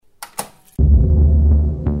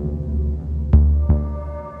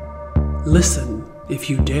Listen, if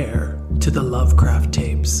you dare, to the Lovecraft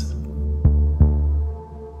Tapes.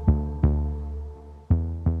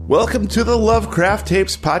 Welcome to the Lovecraft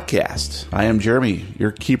Tapes podcast. I am Jeremy,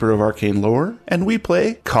 your keeper of arcane lore, and we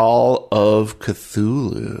play Call of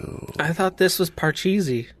Cthulhu. I thought this was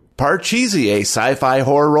Parcheesi. Parcheesi, a sci-fi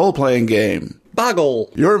horror role-playing game. Boggle.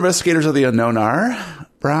 Your investigators of the unknown are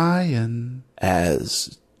Brian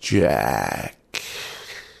as Jack.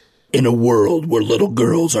 In a world where little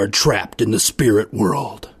girls are trapped in the spirit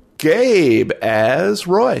world. Gabe as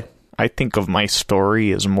Roy. I think of my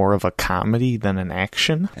story as more of a comedy than an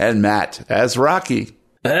action. And Matt as Rocky.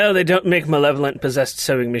 Oh, they don't make malevolent possessed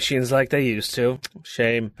sewing machines like they used to.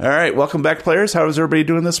 Shame. All right, welcome back, players. How is everybody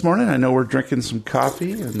doing this morning? I know we're drinking some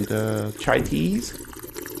coffee and chai teas.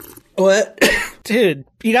 What? Dude,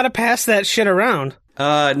 you gotta pass that shit around.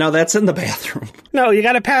 No, that's in the bathroom. No, you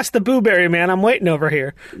gotta pass the booberry, man. I'm waiting over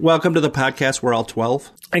here. Welcome to the podcast. We're all 12.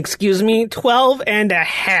 Excuse me, 12 and a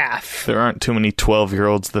half. There aren't too many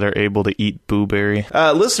 12-year-olds that are able to eat booberry.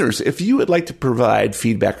 Listeners, if you would like to provide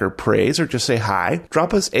feedback or praise or just say hi,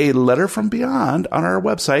 drop us a letter from beyond on our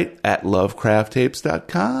website at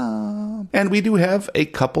lovecrafttapes.com. And we do have a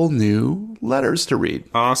couple new letters to read.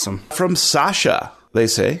 Awesome. From Sasha. They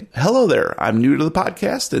say, hello there, I'm new to the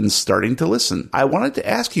podcast and starting to listen. I wanted to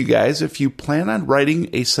ask you guys if you plan on writing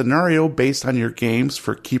a scenario based on your games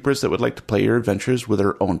for keepers that would like to play your adventures with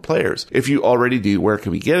their own players. If you already do, where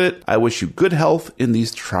can we get it? I wish you good health in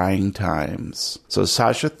these trying times. So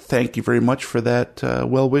Sasha, thank you very much for that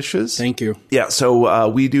well wishes. Thank you. Yeah, so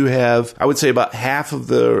we do have, I would say about half of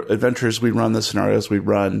the adventures we run, the scenarios we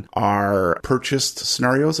run are purchased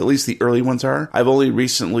scenarios, at least the early ones are. I've only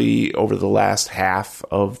recently, over the last half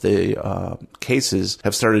of the cases,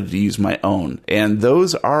 have started to use my own. And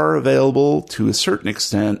those are available to a certain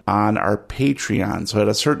extent on our Patreon. So at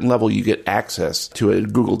a certain level, you get access to a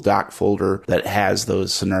Google Doc folder that has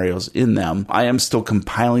those scenarios in them. I am still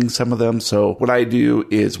compiling some of them. So what I do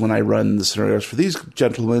is when I run the scenarios for these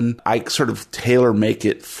gentlemen, I sort of tailor make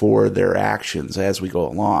it for their actions as we go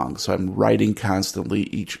along. So I'm writing constantly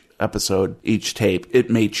each episode, each tape.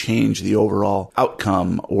 It may change the overall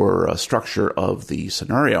outcome or structure of the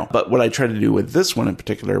scenario. But what I tried to do with this one in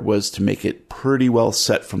particular was to make it pretty well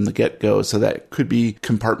set from the get-go so that it could be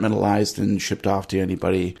compartmentalized and shipped off to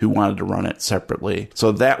anybody who wanted to run it separately.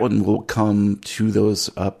 So that one will come to those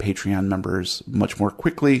Patreon members much more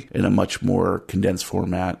quickly in a much more condensed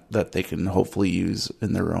format that they can hopefully use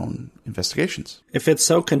in their own investigations. If it's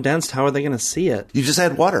so condensed, how are they going to see it? You just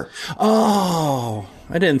add water. Oh,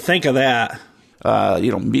 I didn't think of that.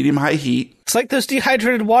 Medium-high heat. It's like those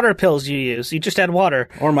dehydrated water pills you use. You just add water.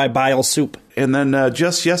 Or my bile soup. And then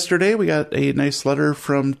just yesterday, we got a nice letter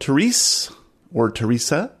from Teresa,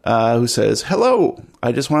 who says, hello,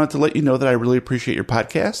 I just wanted to let you know that I really appreciate your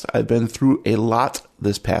podcast. I've been through a lot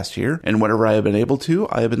this past year, and whenever I have been able to,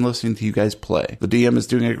 I have been listening to you guys play. The DM is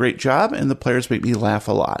doing a great job, and the players make me laugh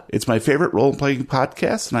a lot. It's my favorite role-playing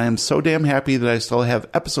podcast, and I am so damn happy that I still have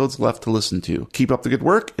episodes left to listen to. Keep up the good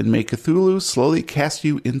work, and may Cthulhu slowly cast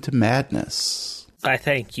you into madness. I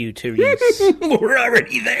thank you, Therese. We're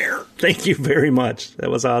already there. Thank you very much.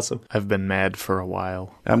 That was awesome. I've been mad for a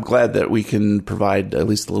while. I'm glad that we can provide at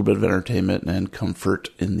least a little bit of entertainment and comfort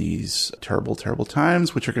in these terrible, terrible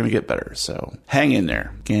times, which are going to get better. So hang in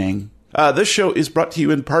there, gang. This show is brought to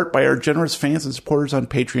you in part by our generous fans and supporters on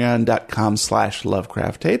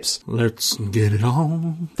patreon.com/lovecrafttapes. Let's get it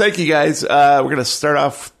on. Thank you, guys. We're going to start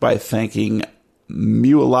off by thanking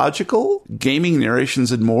Muological, Gaming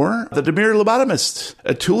Narrations and More, The Demir Lobotomist,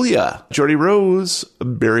 Atulia, Jordy Rose,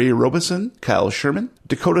 Barry Robeson, Kyle Sherman,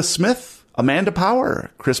 Dakota Smith, Amanda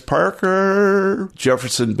Power, Chris Parker,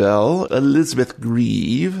 Jefferson Bell, Elizabeth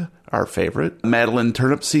Grieve, our favorite, Madeline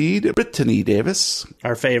Turnipseed, Brittany Davis,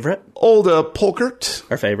 Our favorite. Olda Polkert,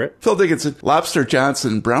 Our favorite. Phil Dickinson, Lobster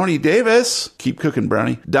Johnson, Brownie Davis, keep cooking,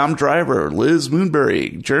 Brownie, Dom Driver, Liz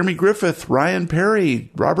Moonberry, Jeremy Griffith, Ryan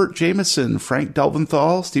Perry, Robert Jameson, Frank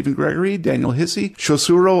Delventhal, Stephen Gregory, Daniel Hissey,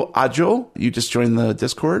 Shosuro Ajo, you just joined the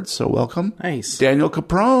Discord, so welcome. Nice. Daniel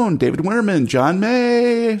Caprone, David Winterman, John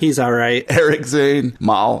May, He's all right. Eric Zane,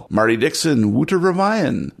 Mal, Marty Dixon, Wouter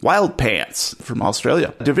Ravayan, Wild Pants from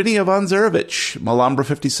Australia, Davinia Von Zarevich, Malambra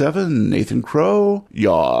 57, Nathan Crow,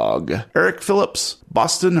 Yog, Eric Phillips,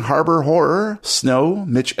 Boston Harbor Horror, Snow,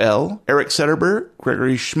 Mitch L., Eric Setterberg,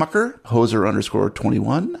 Gregory Schmucker,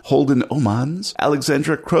 Hoser_21, Holden Omans,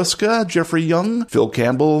 Alexandra Kroska, Jeffrey Young, Phil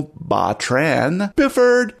Campbell, Ba Tran,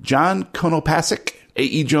 Bifford, John Konopasik,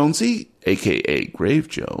 A.E. Jonesy, a.k.a. Grave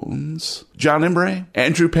Jones, John Embray,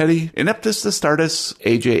 Andrew Petty, Ineptus Astartes,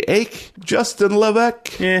 A.J. Ake, Justin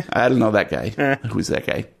Levesque. Yeah. I don't know that guy. Who's that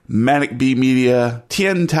guy? Manic Bee Media,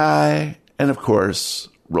 Tien Tai, and of course,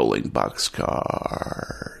 rolling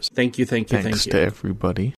boxcars. Thank you. Thanks to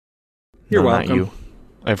everybody. You're No, welcome. Not you.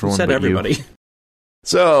 Everyone Said but everybody. you.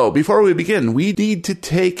 So, before we begin, we need to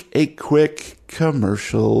take a quick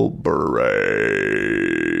commercial break.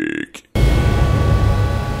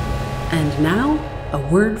 And now, a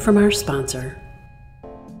word from our sponsor.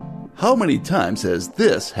 How many times has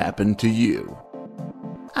this happened to you?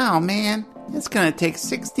 Oh man, it's gonna take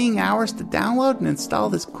 16 hours to download and install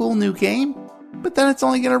this cool new game, but then it's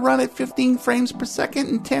only gonna run at 15 frames per second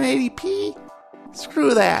in 1080p?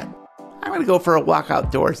 Screw that. I'm gonna go for a walk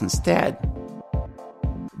outdoors instead.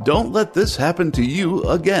 Don't let this happen to you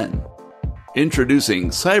again. Introducing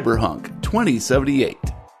Cyberhunk 2078,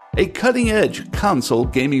 a cutting-edge console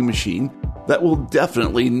gaming machine that will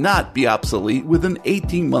definitely not be obsolete within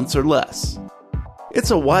 18 months or less. It's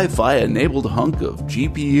a Wi-Fi enabled hunk of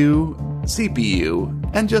GPU, CPU,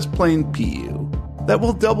 and just plain PU that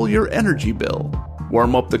will double your energy bill,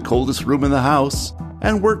 warm up the coldest room in the house,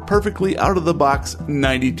 and work perfectly out of the box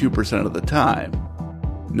 92% of the time.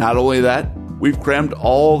 Not only that, we've crammed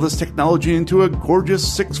all this technology into a gorgeous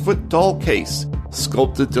 6-foot-tall case,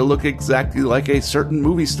 sculpted to look exactly like a certain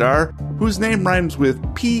movie star whose name rhymes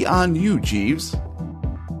with P on you, Jeeves.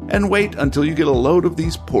 And wait until you get a load of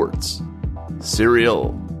these ports.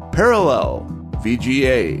 Serial, Parallel,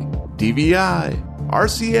 VGA, DVI,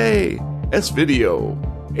 RCA, S-Video,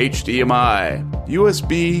 HDMI,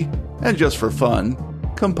 USB, and just for fun,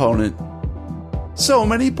 component. So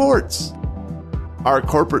many ports! Our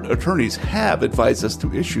corporate attorneys have advised us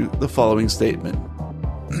to issue the following statement.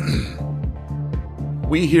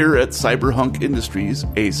 We here at Cyberhunk Industries,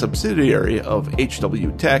 a subsidiary of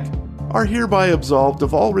HW Tech, are hereby absolved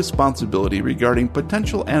of all responsibility regarding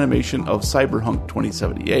potential animation of Cyberhunk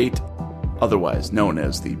 2078, otherwise known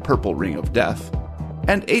as the Purple Ring of Death,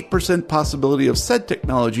 and 8% possibility of said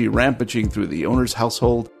technology rampaging through the owner's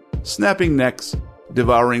household, snapping necks,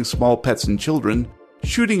 devouring small pets and children,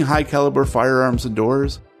 shooting high-caliber firearms and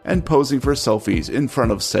doors, and posing for selfies in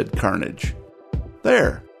front of said carnage.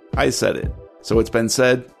 There, I said it, so it's been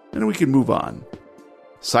said, and we can move on.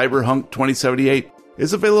 Cyberhunk 2078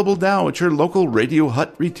 is available now at your local Radio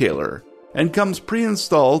Hut retailer, and comes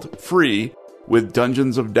pre-installed, free, with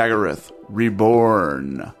Dungeons of Daggereth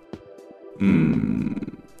Reborn.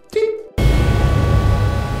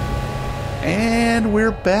 And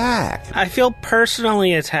we're back. I feel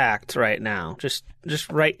personally attacked right now. Just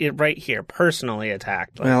right here, personally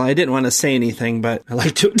attacked. Well, I didn't want to say anything, but I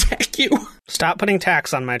like to attack you. Stop putting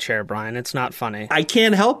tacks on my chair, Brian. It's not funny. I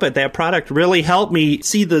can't help it. That product really helped me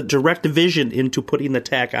see the direct vision into putting the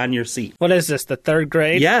tack on your seat. What is this, the third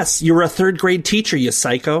grade? Yes, you were a third grade teacher, you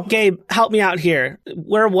psycho. Gabe, help me out here.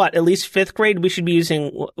 We're what, at least fifth grade? We should be using,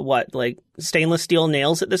 what, like stainless steel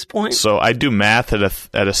nails at this point? So I do math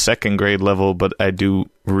at a second grade level, but I do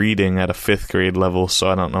reading at a fifth grade level, so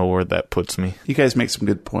I don't know where that puts me. You guys make some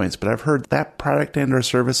good points, but I've heard that product and our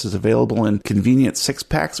service is available in convenient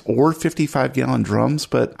 6-packs or 55-gallon drums,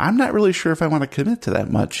 but I'm not really sure if I want to commit to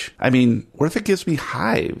that much. I mean, what if it gives me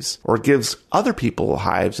hives, or gives other people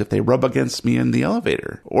hives if they rub against me in the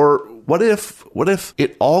elevator? Or what if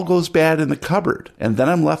it all goes bad in the cupboard, and then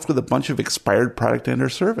I'm left with a bunch of expired product and or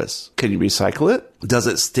service? Can you recycle it? Does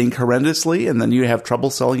it stink horrendously, and then you have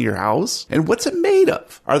trouble selling your house? And what's it made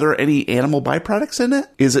of? Are there any animal byproducts in it?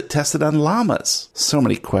 Is it tested on llamas? So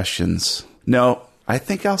many questions. No, I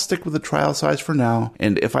think I'll stick with the trial size for now,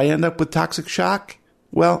 and if I end up with toxic shock,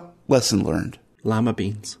 well, lesson learned. Llama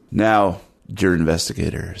beans. Now, dear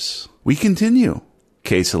investigators, we continue.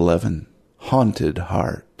 Case 11, Haunted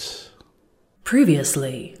Heart.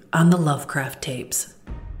 Previously on the Lovecraft tapes.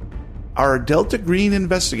 Our Delta Green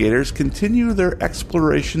investigators continue their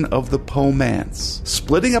exploration of the Pomance,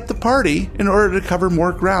 splitting up the party in order to cover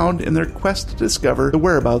more ground in their quest to discover the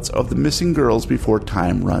whereabouts of the missing girls before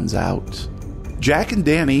time runs out. Jack and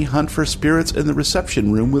Danny hunt for spirits in the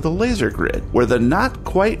reception room with a laser grid, where the not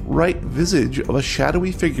quite right visage of a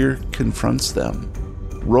shadowy figure confronts them.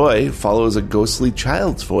 Roy follows a ghostly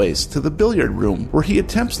child's voice to the billiard room, where he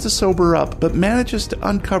attempts to sober up but manages to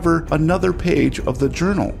uncover another page of the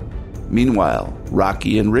journal. Meanwhile,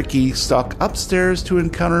 Rocky and Ricky stalk upstairs to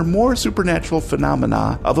encounter more supernatural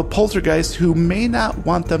phenomena of a poltergeist who may not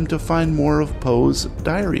want them to find more of Poe's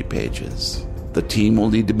diary pages. The team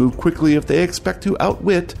will need to move quickly if they expect to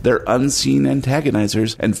outwit their unseen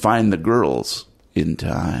antagonizers and find the girls in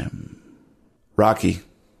time. Rocky,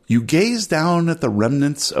 you gaze down at the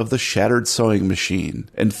remnants of the shattered sewing machine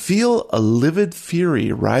and feel a livid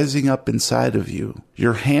fury rising up inside of you,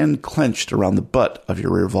 your hand clenched around the butt of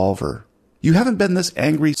your revolver. You haven't been this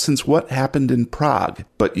angry since what happened in Prague,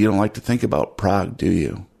 but you don't like to think about Prague, do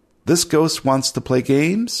you? This ghost wants to play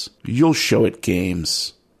games? You'll show it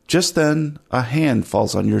games. Just then, a hand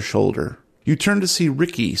falls on your shoulder. You turn to see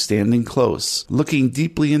Ricky standing close, looking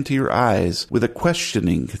deeply into your eyes with a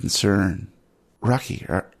questioning concern. Rocky,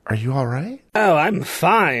 are you all right? Oh, I'm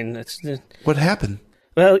fine. What happened?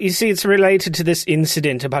 Well, you see, it's related to this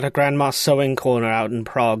incident about a grandma's sewing corner out in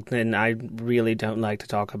Prague, and I really don't like to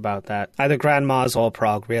talk about that. Either grandma's or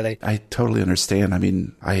Prague, really. I totally understand. I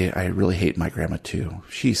mean, I really hate my grandma, too.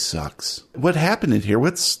 She sucks. What happened in here?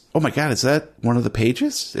 Oh my God, is that one of the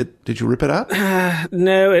pages? Did you rip it up?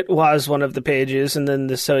 No, it was one of the pages, and then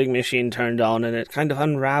the sewing machine turned on, and it kind of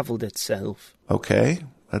unraveled itself. Okay.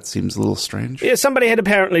 That seems a little strange. Yeah, somebody had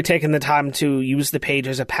apparently taken the time to use the page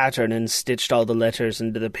as a pattern and stitched all the letters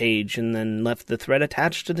into the page and then left the thread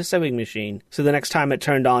attached to the sewing machine. So the next time it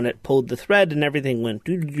turned on, it pulled the thread and everything went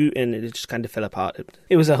doo-doo-doo, and it just kind of fell apart.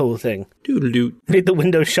 It was a whole thing. Doodle-doo. Made the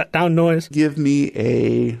Windows shutdown noise. Give me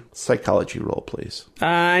a psychology roll, please.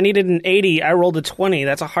 I needed an 80. I rolled a 20.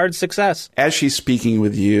 That's a hard success. As she's speaking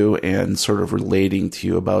with you and sort of relating to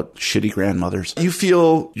you about shitty grandmothers, you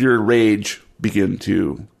feel your rage begin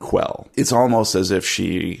to quell. It's almost as if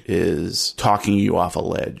she is talking you off a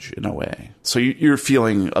ledge in a way. So you're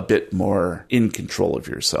feeling a bit more in control of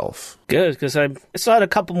yourself. Good, because I still had a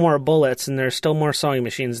couple more bullets, and there's still more sewing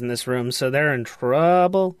machines in this room, so they're in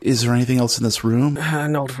trouble. Is there anything else in this room?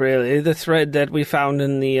 Not really. The thread that we found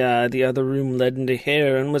in the other room led into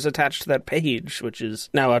here and was attached to that page, which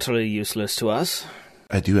is now utterly useless to us.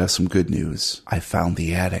 I do have some good news. I found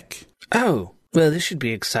the attic. Oh. Well, this should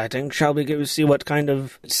be exciting. Shall we go see what kind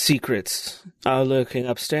of secrets are lurking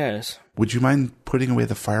upstairs? Would you mind putting away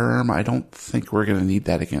the firearm? I don't think we're going to need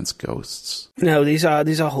that against ghosts. No, these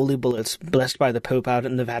are holy bullets, blessed by the Pope out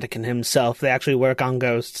in the Vatican himself. They actually work on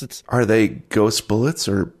ghosts. Are they ghost bullets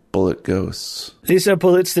or bullet ghosts? These are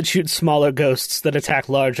bullets that shoot smaller ghosts that attack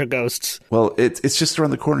larger ghosts. Well, it's just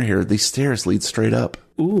around the corner here. These stairs lead straight up.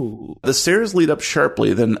 Ooh. The stairs lead up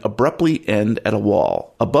sharply, then abruptly end at a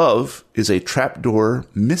wall. Above is a trapdoor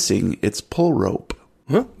missing its pull rope.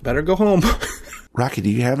 Well, better go home. Rocky, do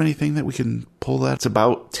you have anything that we can pull that? It's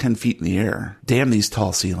about 10 feet in the air. Damn these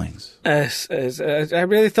tall ceilings. I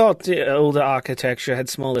really thought the older architecture had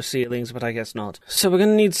smaller ceilings, but I guess not. So we're going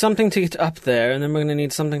to need something to get up there, and then we're going to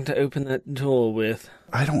need something to open that door with.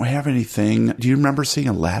 I don't have anything. Do you remember seeing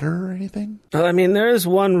a ladder or anything? Well, I mean, there is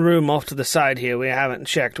one room off to the side here we haven't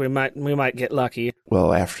checked. We might get lucky.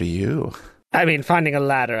 Well, after you. I mean, finding a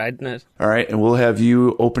ladder, I'd know. All right, and we'll have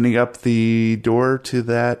you opening up the door to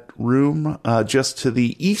that room just to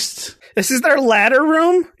the east. This is their ladder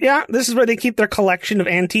room? Yeah, this is where they keep their collection of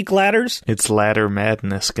antique ladders? It's ladder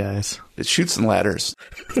madness, guys. It shoots and ladders.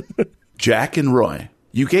 Jack and Roy,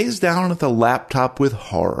 you gaze down at the laptop with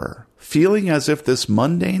horror, feeling as if this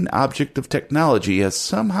mundane object of technology has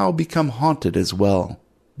somehow become haunted as well.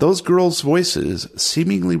 Those girls' voices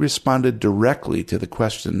seemingly responded directly to the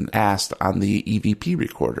question asked on the EVP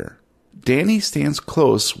recorder. Danny stands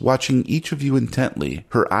close, watching each of you intently,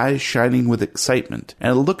 her eyes shining with excitement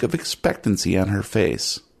and a look of expectancy on her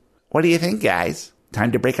face. What do you think, guys?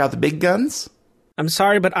 Time to break out the big guns? I'm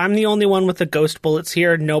sorry, but I'm the only one with the ghost bullets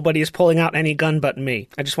here. Nobody is pulling out any gun but me.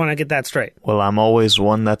 I just want to get that straight. Well, I'm always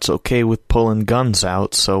one that's okay with pulling guns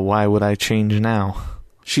out, so why would I change now?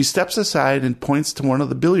 She steps aside and points to one of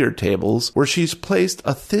the billiard tables where she's placed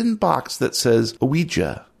a thin box that says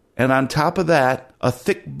Ouija, and on top of that, a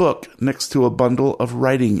thick book next to a bundle of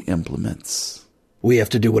writing implements. We have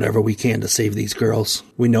to do whatever we can to save these girls.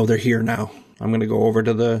 We know they're here now. I'm going to go over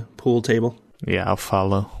to the pool table. Yeah, I'll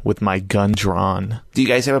follow, with my gun drawn. Do you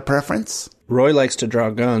guys have a preference? Roy likes to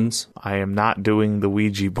draw guns. I am not doing the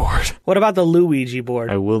Ouija board. What about the Luigi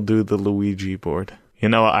board? I will do the Luigi board. You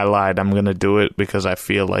know what? I lied. I'm going to do it because I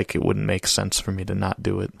feel like it wouldn't make sense for me to not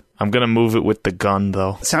do it. I'm going to move it with the gun,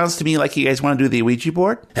 though. Sounds to me like you guys want to do the Ouija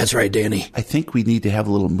board. That's right, Danny. I think we need to have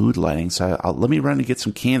a little mood lighting, so let me run and get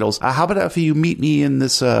some candles. How about if you meet me in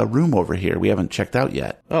this room over here we haven't checked out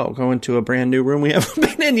yet? Oh, going to a brand new room we haven't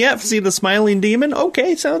been in yet. See the smiling demon?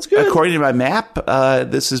 Okay, sounds good. According to my map,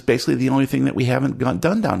 this is basically the only thing that we haven't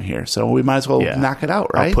done down here, so we might as well knock it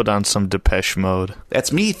out, right? I'll put on some Depeche Mode.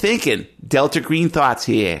 That's me thinking. Delta Green thoughts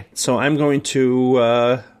here. So I'm going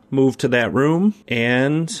to move to that room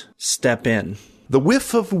and step in. The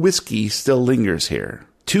whiff of whiskey still lingers here.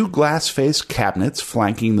 Two glass-faced cabinets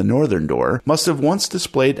flanking the northern door must have once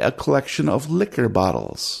displayed a collection of liquor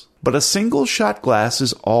bottles. But a single shot glass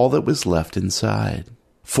is all that was left inside.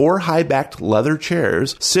 4 high-backed leather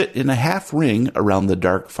chairs sit in a half ring around the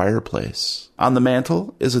dark fireplace. On the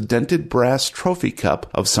mantel is a dented brass trophy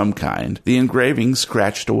cup of some kind, the engraving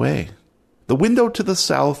scratched away. The window to the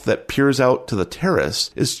south that peers out to the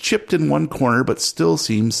terrace is chipped in one corner but still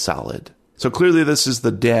seems solid. So clearly this is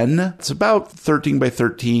the den. It's about 13 by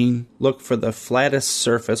 13. Look for the flattest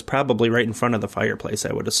surface, probably right in front of the fireplace,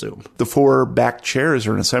 I would assume. The 4 back chairs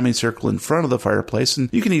are in a semicircle in front of the fireplace, and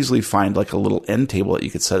you can easily find like a little end table that you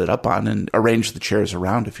could set it up on and arrange the chairs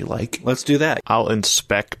around if you like. Let's do that. I'll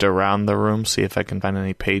inspect around the room, see if I can find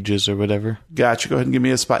any pages or whatever. Gotcha. Go ahead and give me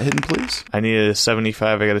a spot hidden, please. I needed a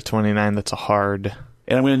 75. I got a 29. That's a hard.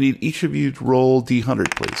 And I'm going to need each of you to roll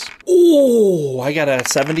D100, please. Oh, I got a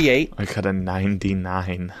 78. I got a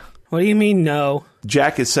 99. What do you mean, no?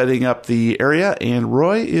 Jack is setting up the area, and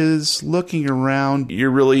Roy is looking around. You're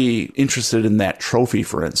really interested in that trophy,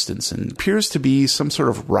 for instance, and appears to be some sort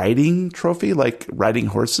of riding trophy, like riding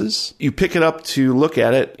horses. You pick it up to look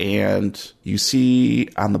at it, and you see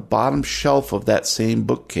on the bottom shelf of that same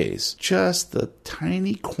bookcase, just the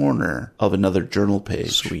tiny corner of another journal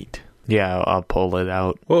page. Sweet. Yeah, I'll pull it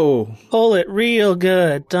out. Whoa. Pull it real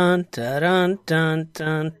good. Dun, dun, dun, dun,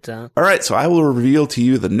 dun, dun. All right, so I will reveal to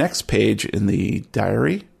you the next page in the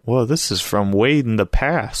diary. Well, this is from way in the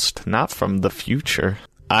past, not from the future.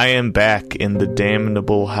 I am back in the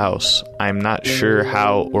damnable house. I'm not sure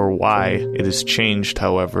how or why. It has changed,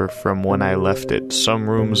 however, from when I left it. Some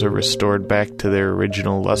rooms are restored back to their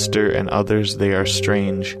original luster, and others they are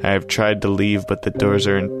strange. I have tried to leave, but the doors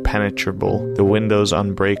are impenetrable, the windows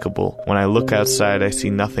unbreakable. When I look outside, I see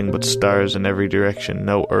nothing but stars in every direction.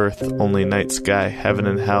 No earth, only night sky, heaven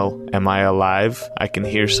and hell. Am I alive? I can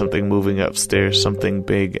hear something moving upstairs, something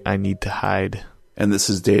big. I need to hide. And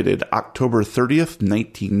this is dated October 30th,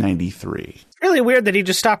 1993. It's really weird that he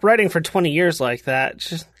just stopped writing for 20 years like that.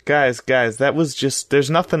 Just... Guys, that was just... There's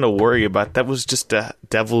nothing to worry about. That was just a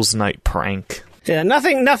Devil's Night prank. Yeah,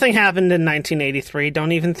 nothing happened in 1983.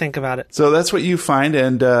 Don't even think about it. So that's what you find,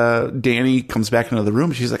 and Danny comes back into the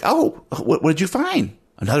room. She's like, oh, what did you find?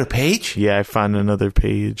 Another page? Yeah, I found another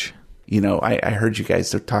page. You know, I heard you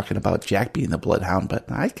guys are talking about Jack being the bloodhound,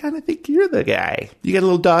 but I kind of think you're the guy. You got a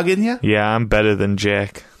little dog in you? Yeah, I'm better than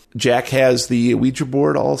Jack. Jack has the Ouija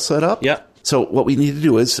board all set up. Yep. So what we need to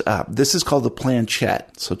do is, this is called the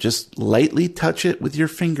planchette. So just lightly touch it with your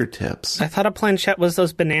fingertips. I thought a planchette was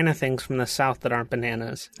those banana things from the South that aren't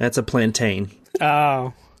bananas. That's a plantain.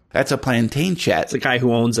 Oh. That's a plantain chat. It's the guy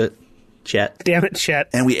who owns it. Chet. Damn it, Chet.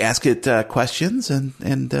 And we ask it questions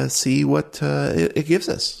and see what it gives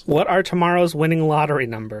us. What are tomorrow's winning lottery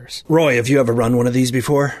numbers? Roy, have you ever run one of these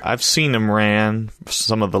before? I've seen them ran.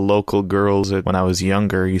 Some of the local girls, when I was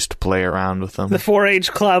younger, used to play around with them. The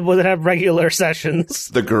 4-H club would have regular sessions.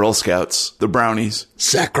 The Girl Scouts, the Brownies.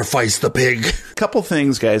 Sacrifice the pig. Couple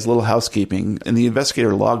things, guys, a little housekeeping. In the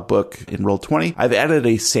investigator logbook in Roll20, I've added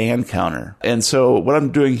a sand counter. And so what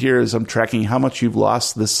I'm doing here is I'm tracking how much you've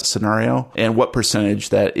lost this scenario and what percentage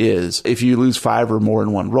that is. If you lose 5 or more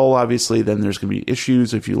in one roll, obviously, then there's going to be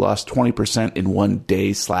issues. If you lost 20% in one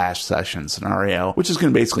day/session scenario, which is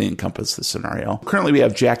going to basically encompass the scenario. Currently, we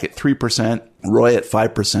have Jack at 3%. Roy at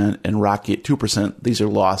 5%, and Rocky at 2%. These are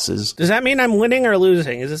losses. Does that mean I'm winning or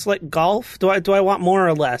losing? Is this like golf? Do I want more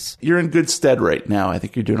or less? You're in good stead right now. I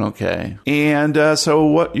think you're doing okay. And so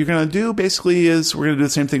what you're going to do basically is we're going to do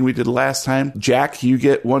the same thing we did last time. Jack, you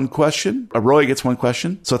get one question. Roy gets one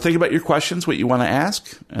question. So think about your questions, what you want to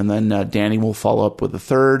ask, and then Danny will follow up with a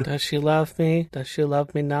third. Does she love me? Does she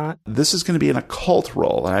love me not? This is going to be an occult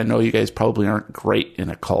roll, and I know you guys probably aren't great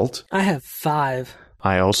in occult. I have 5.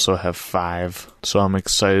 I also have 5, so I'm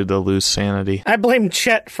excited to lose sanity. I blame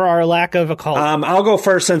Chet for our lack of occult. I'll go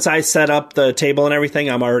first since I set up the table and everything.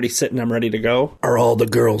 I'm already sitting. I'm ready to go. Are all the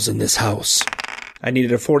girls in this house? I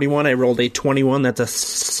needed a 41. I rolled a 21. That's a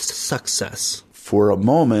success. For a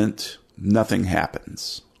moment, nothing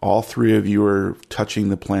happens. All 3 of you are touching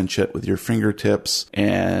the planchette with your fingertips,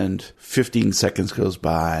 and 15 seconds goes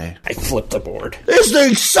by. I flipped the board. This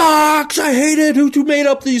thing sucks! I hate it! Who made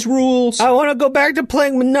up these rules? I want to go back to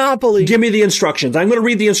playing Monopoly. Give me the instructions. I'm going to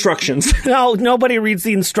read the instructions. No, nobody reads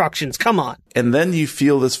the instructions. Come on. And then you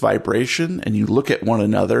feel this vibration, and you look at one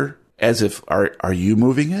another as if, are you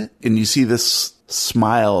moving it? And you see this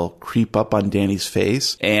smile creep up on Danny's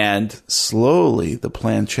face, and slowly the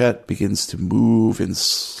planchette begins to move in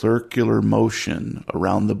circular motion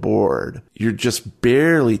around the board. You're just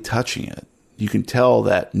barely touching it. You can tell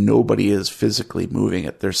that nobody is physically moving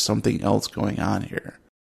it. There's something else going on here.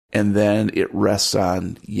 And then it rests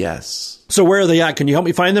on yes. So where are they at? Can you help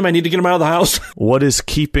me find them? I need to get them out of the house. What is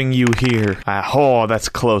keeping you here? Oh, that's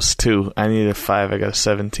close too. I need a 5. I got a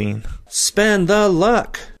 17. Spend the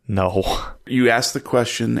luck. No. You ask the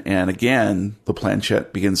question, and again, the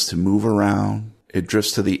planchette begins to move around. It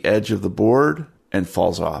drifts to the edge of the board, and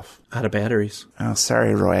falls off. Out of batteries. Oh,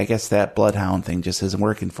 sorry, Roy. I guess that bloodhound thing just isn't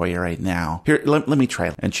working for you right now. Here, let me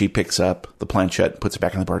try. And she picks up the planchette, puts it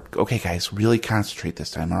back on the board. Okay, guys, really concentrate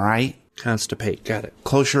this time, all right? Constipate. Got it.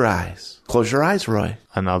 Close your eyes. Close your eyes, Roy.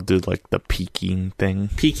 And I'll do like the peeking thing.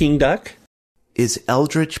 Peking duck? Is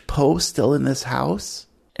Eldritch Poe still in this house?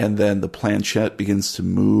 And then the planchette begins to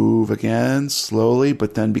move again, slowly,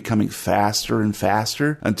 but then becoming faster and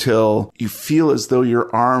faster until you feel as though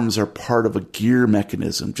your arms are part of a gear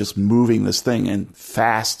mechanism, just moving this thing in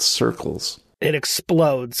fast circles. It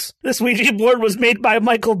explodes. This Ouija board was made by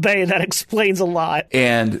Michael Bay. That explains a lot.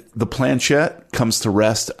 And the planchette comes to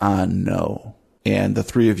rest on no. And the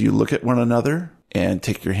three of you look at one another and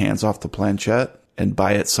take your hands off the planchette, and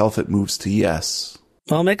by itself it moves to yes.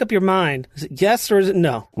 Well, make up your mind. Is it yes or is it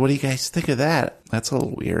no? What do you guys think of that? That's a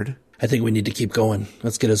little weird. I think we need to keep going.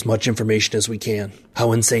 Let's get as much information as we can.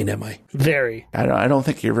 How insane am I? Very. I don't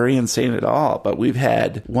think you're very insane at all, but we've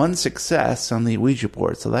had one success on the Ouija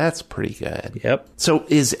board, so that's pretty good. Yep. So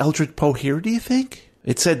is Eldritch Poe here, do you think?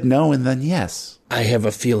 It said no and then yes. I have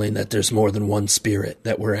a feeling that there's more than one spirit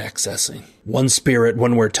that we're accessing. One spirit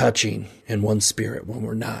when we're touching, and one spirit when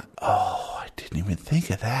we're not. Oh, I didn't even think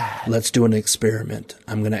of that. Let's do an experiment.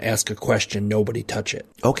 I'm going to ask a question. Nobody touch it.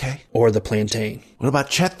 Okay. Or the plantain. What about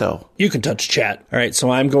Chet, though? You can touch Chat. All right, so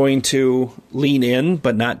I'm going to lean in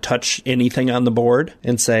but not touch anything on the board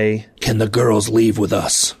and say, Can the girls leave with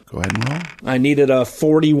us? Go ahead and roll. I needed a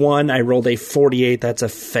 41. I rolled a 48. That's a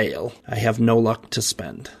fail. I have no luck to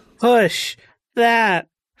spend. Push that.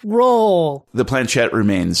 Roll. The planchette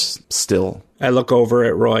remains still. I look over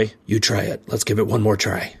at Roy. You try it. Let's give it one more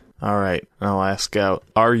try. All right, I'll ask out.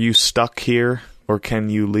 Are you stuck here, or can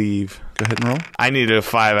you leave? Go ahead and roll. I needed a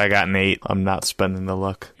 5. I got an 8. I'm not spending the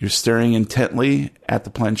luck. You're staring intently at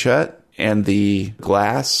the planchette, and the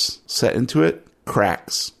glass set into it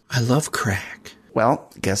cracks. I love crack.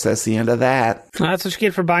 Well, I guess that's the end of that. That's what you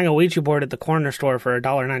get for buying a Ouija board at the corner store for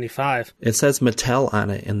 $1.95. It says Mattel on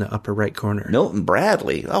it in the upper right corner. Milton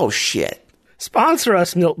Bradley. Oh, shit. Sponsor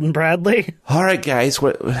us, Milton Bradley. All right, guys.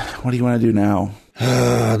 What do you want to do now?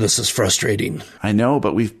 This is frustrating. I know,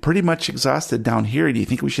 but we've pretty much exhausted down here. Do you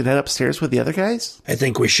think we should head upstairs with the other guys? I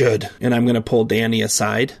think we should. And I'm going to pull Danny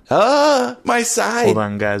aside. My side. Hold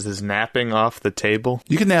on, guys. Is napping off the table?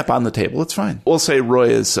 You can nap on the table. It's fine. We'll say Roy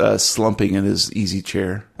is slumping in his easy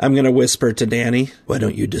chair. I'm going to whisper to Danny. Why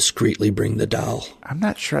don't you discreetly bring the doll? I'm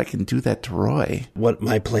not sure I can do that to Roy. What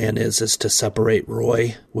my plan is to separate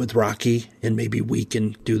Roy with Rocky, and maybe we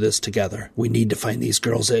can do this together. We need to find these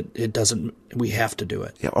girls. We have to do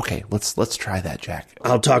it. Yeah, okay. Let's try that, Jack.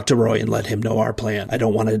 I'll talk to Roy and let him know our plan. I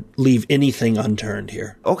don't want to leave anything unturned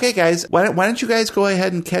here. Okay, guys. Why don't you guys go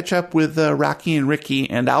ahead and catch up with Rocky and Ricky,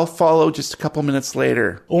 and I'll follow just a couple minutes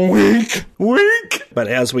later. Wink! But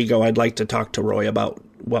as we go, I'd like to talk to Roy about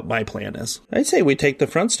what my plan is. I'd say we take the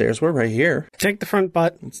front stairs. We're right here. Take the front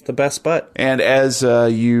butt. It's the best butt. And as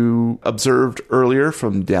you observed earlier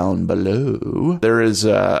from down below, there is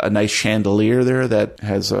a nice chandelier there that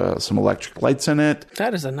has some electric lights in it.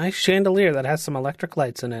 That is a nice chandelier that has some electric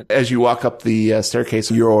lights in it. As you walk up the staircase,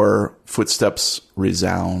 your footsteps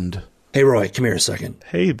resound. Hey, Roy, come here a second.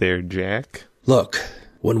 Hey there, Jack. Look,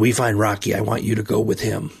 when we find Rocky, I want you to go with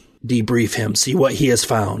him. Debrief him, see what he has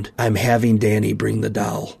found. I'm having Danny bring the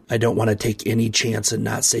doll. I don't want to take any chance in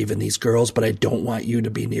not saving these girls, but I don't want you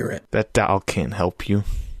to be near it. That doll can't help you.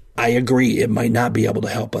 I agree, it might not be able to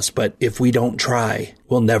help us, but if we don't try,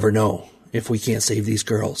 we'll never know if we can't save these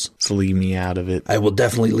girls. Just leave me out of it. I will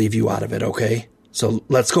definitely leave you out of it, okay? So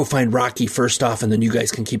let's go find Rocky first off, and then you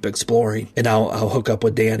guys can keep exploring. And I'll hook up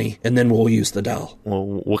with Danny, and then we'll use the doll. Well,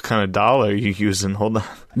 what kind of doll are you using? Hold on.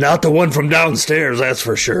 Not the one from downstairs, that's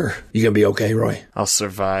for sure. You gonna be okay, Roy? I'll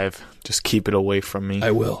survive. Just keep it away from me.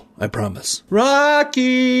 I will. I promise.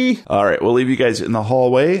 Rocky! All right, we'll leave you guys in the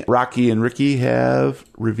hallway. Rocky and Ricky have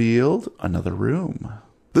revealed another room.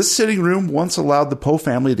 This sitting room once allowed the Poe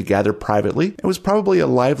family to gather privately and was probably a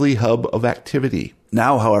lively hub of activity.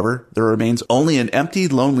 Now, however, there remains only an empty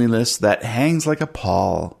loneliness that hangs like a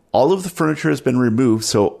pall. All of the furniture has been removed,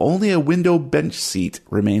 so only a window bench seat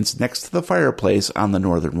remains next to the fireplace on the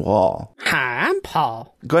northern wall. Hi, I'm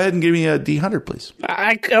Paul. Go ahead and give me a D100, please.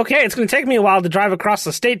 Okay, it's going to take me a while to drive across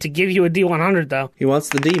the state to give you a D100, though. He wants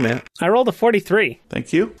the D, Matt. I rolled a 43.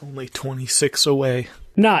 Thank you. Only 26 away.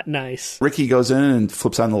 Not nice. Ricky goes in and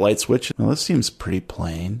flips on the light switch. Well, this seems pretty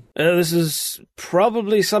plain. This is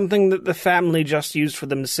probably something that the family just used for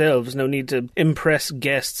themselves. No need to impress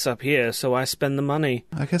guests up here, so I spend the money.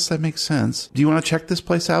 I guess that makes sense. Do you want to check this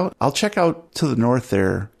place out? I'll check out to the north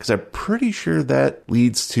there, because I'm pretty sure that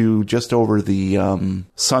leads to just over the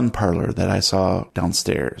sun parlor that I saw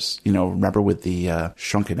downstairs. You know, remember with the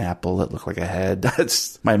shrunken apple that looked like a head?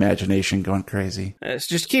 That's my imagination going crazy.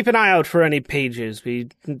 Just keep an eye out for any pages. We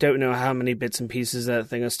don't know how many bits and pieces that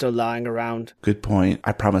thing are still lying around. Good point.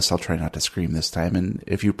 I promise I'll try not to scream this time. And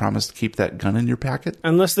if you promise to keep that gun in your pocket?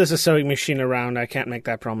 Unless there's a sewing machine around, I can't make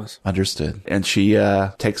that promise. Understood. And she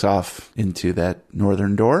takes off into that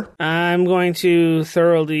northern door. I'm going to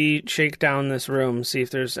thoroughly shake down this room, see if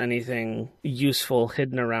there's anything useful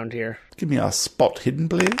hidden around here. Give me a spot hidden,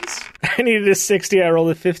 please. I needed a 60. I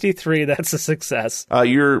rolled a 53. That's a success.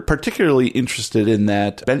 You're particularly interested in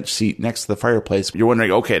that bench seat next to the fireplace. You're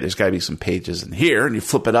wondering, okay, there's got to be some pages in here. And you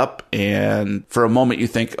flip it up, and for a moment you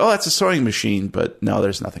think, oh, that's a sewing machine. But no,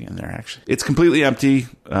 there's nothing in there, actually. It's completely empty.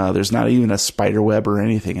 There's not even a spider web or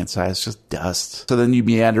anything inside. It's just dust. So then you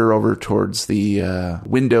meander over towards the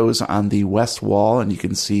windows on the west wall, and you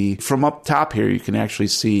can see, from up top here, you can actually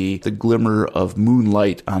see the glimmer of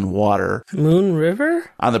moonlight on water. Moon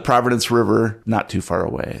River? On the Providence River, not too far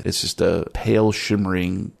away. It's just a pale,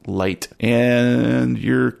 shimmering light. And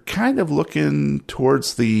you're kind of looking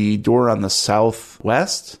towards the door on the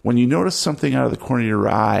southwest when you notice something out of the corner of your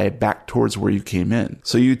eye back towards where you came in.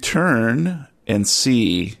 So you turn and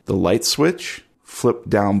see the light switch flip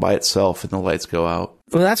down by itself and the lights go out.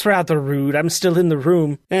 Well, that's rather rude. I'm still in the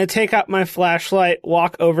room. And I take out my flashlight,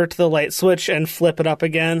 walk over to the light switch, and flip it up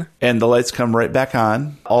again. And the lights come right back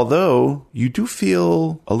on. Although, you do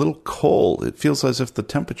feel a little cold. It feels as if the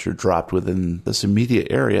temperature dropped within this immediate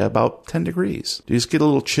area about 10 degrees. You just get a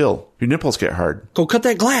little chill. Your nipples get hard. Go cut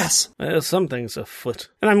that glass. Something's afoot.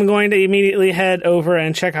 And I'm going to immediately head over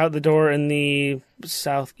and check out the door in the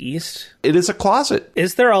southeast. It is a closet.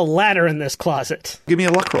 Is there a ladder in this closet? Give me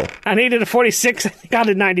a luck roll. I needed a 46. I think I got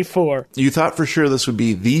a 94. You thought for sure this would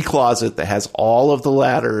be the closet that has all of the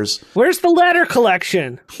ladders. Where's the ladder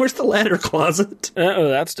collection? Where's the ladder closet? Uh-oh,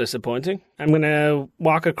 that's disappointing. I'm going to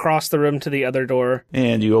walk across the room to the other door.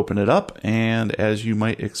 And you open it up, and as you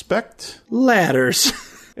might expect... Ladders.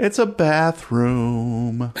 It's a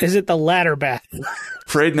bathroom. Is it the ladder bath?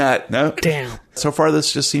 Afraid not. No. Damn. So far,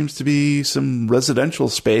 this just seems to be some residential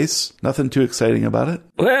space. Nothing too exciting about it.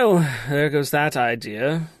 Well, there goes that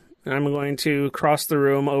idea. I'm going to cross the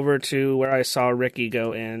room over to where I saw Ricky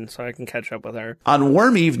go in so I can catch up with her. On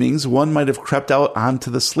warm evenings, one might have crept out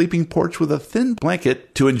onto the sleeping porch with a thin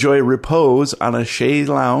blanket to enjoy repose on a shade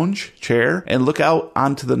lounge chair and look out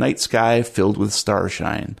onto the night sky filled with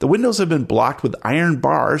starshine. The windows have been blocked with iron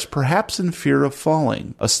bars, perhaps in fear of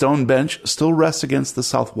falling. A stone bench still rests against the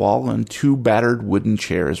south wall, and two battered wooden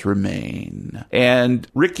chairs remain. And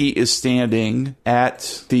Ricky is standing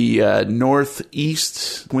at the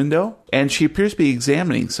northeast window, and she appears to be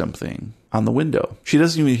examining something on the window. She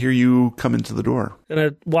doesn't even hear you come into the door.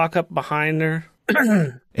 Gonna walk up behind her.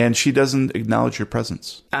 And she doesn't acknowledge your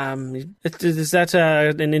presence. Is that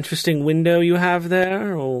an interesting window you have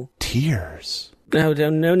there? Or? Tears.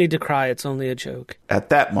 No need to cry. It's only a joke. At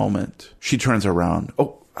that moment, she turns around.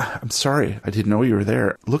 Oh, I'm sorry. I didn't know you were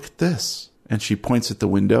there. Look at this. And she points at the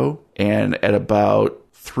window, and at about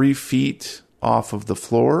 3 feet off of the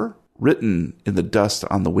floor, written in the dust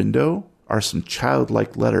on the window, are some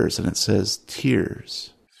childlike letters, and it says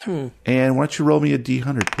tears. And why don't you roll me a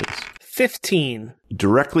D100, please? 15.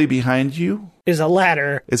 Directly behind you is a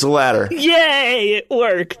ladder. It's a ladder. Yay! It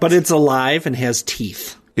worked. But it's alive and has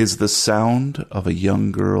teeth. Is the sound of a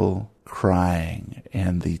young girl crying,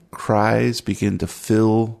 and the cries begin to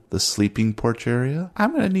fill the sleeping porch area.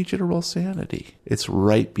 I'm going to need you to roll sanity. It's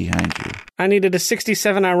right behind you. I needed a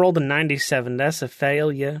 67. I rolled a 97. That's a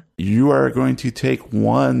failure. You are going to take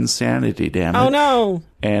 1 sanity damage. Oh, no.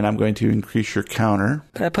 And I'm going to increase your counter.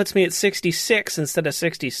 That puts me at 66 instead of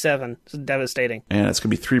 67. It's devastating. And it's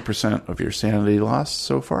going to be 3% of your sanity loss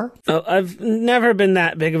so far. Oh, I've never been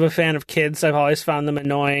that big of a fan of kids. I've always found them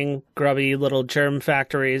annoying, grubby little germ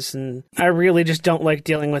factories, and I really just don't like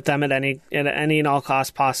dealing with them at any and all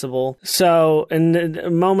costs possible. So, in a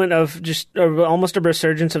moment of just almost a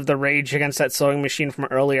resurgence of the rage against that sewing machine from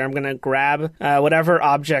earlier, I'm going to grab whatever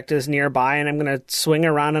object is nearby, and I'm going to swing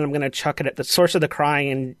around and I'm going to chuck it at the source of the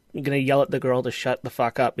crying and I'm going to yell at the girl to shut the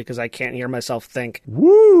fuck up because I can't hear myself think.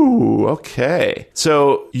 Woo! Okay.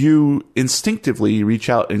 So you instinctively reach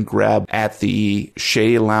out and grab at the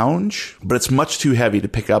Shea Lounge, but it's much too heavy to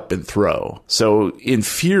pick up and throw. So in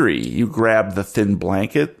fury, you grab the thin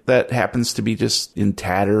blanket that happens to be just in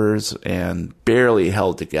tatters and barely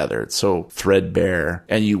held together. It's so threadbare.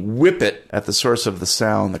 And you whip it at the source of the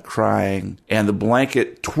sound, the crying, and the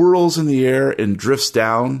blanket twirls in the air and drifts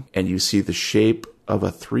down, and you see the shape of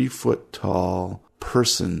a 3-foot tall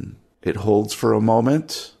person. It holds for a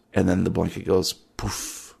moment, and then the blanket goes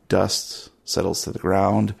poof. Dust settles to the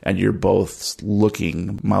ground, and you're both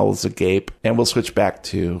looking, mouths agape. And we'll switch back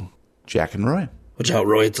to Jack and Roy. Watch out,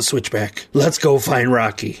 Roy, at the switchback. Let's go find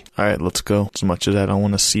Rocky. All right, let's go. As much as I don't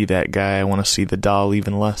want to see that guy, I want to see the doll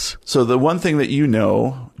even less. So the one thing that you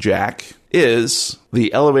know, Jack, is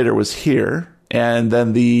the elevator was here, and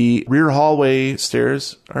then the rear hallway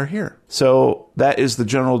stairs are here. So that is the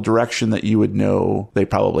general direction that you would know they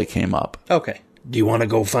probably came up. Okay. Do you want to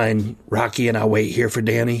go find Rocky and I'll wait here for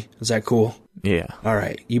Danny? Is that cool? Yeah. All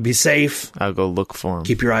right. You be safe. I'll go look for him.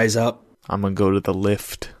 Keep your eyes up. I'm going to go to the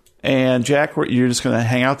lift. And Jack, you're just going to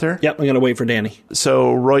hang out there? Yep, I'm going to wait for Danny.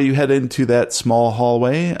 So, Roy, you head into that small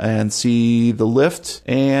hallway and see the lift.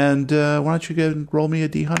 And why don't you go and roll me a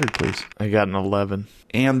D100, please? I got an 11.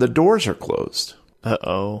 And the doors are closed.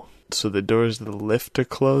 Uh-oh. So the doors of the lift are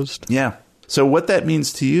closed? Yeah. So what that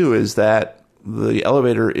means to you is that the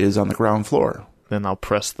elevator is on the ground floor. Then I'll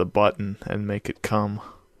press the button and make it come.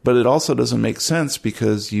 But it also doesn't make sense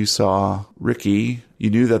because you saw Ricky.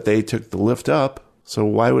 You knew that they took the lift up. So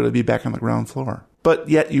why would it be back on the ground floor? But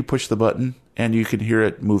yet you push the button and you can hear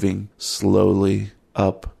it moving slowly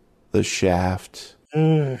up the shaft.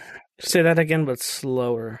 Say that again, but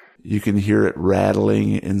slower. You can hear it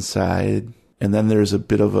rattling inside. And then there's a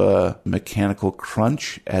bit of a mechanical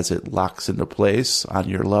crunch as it locks into place on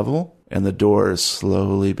your level. And the doors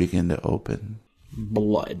slowly begin to open.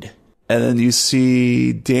 Blood. And then you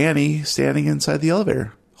see Danny standing inside the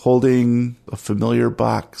elevator, holding a familiar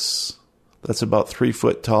box that's about 3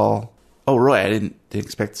 foot tall. Oh, Roy, I didn't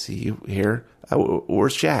expect to see you here.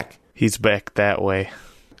 Where's Jack? He's back that way.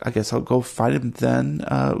 I guess I'll go find him then.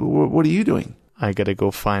 What are you doing? I gotta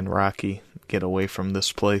go find Rocky. Get away from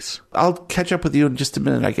this place. I'll catch up with you in just a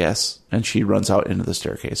minute, I guess. And she runs out into the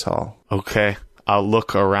staircase hall. Okay, I'll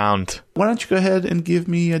look around. Why don't you go ahead and give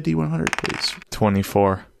me a D100, please?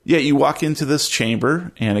 24. Yeah, you walk into this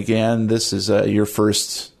chamber, and again, this is your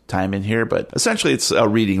first time in here, but essentially it's a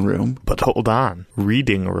reading room. But hold on.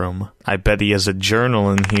 Reading room? I bet he has a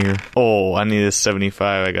journal in here. Oh, I need a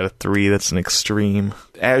 75. I got a 3. That's an extreme.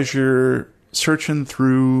 As you're searching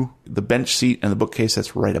through the bench seat and the bookcase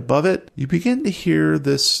that's right above it, you begin to hear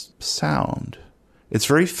this sound. It's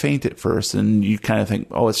very faint at first, and you kind of think,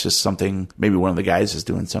 oh, it's just something, maybe one of the guys is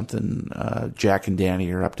doing something. Jack and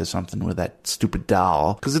Danny are up to something with that stupid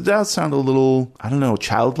doll. Because it does sound a little, I don't know,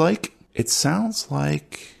 childlike. It sounds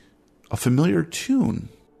like a familiar tune.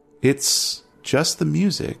 It's just the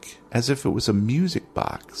music, as if it was a music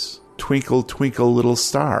box. Twinkle, twinkle, little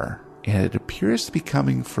star. And it appears to be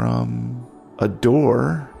coming from a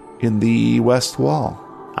door in the west wall.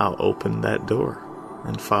 I'll open that door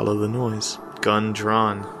and follow the noise. Gun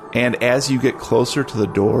drawn. And as you get closer to the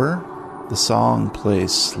door, the song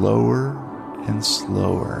plays slower and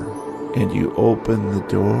slower. And you open the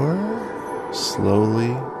door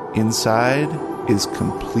slowly. Inside is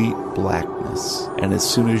complete blackness. And as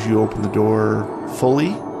soon as you open the door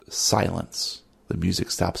fully, silence. The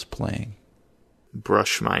music stops playing.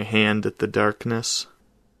 Brush my hand at the darkness.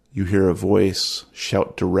 You hear a voice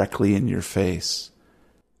shout directly in your face.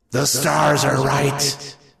 The stars are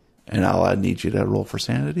right. And I need you to roll for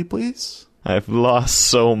sanity, please. I've lost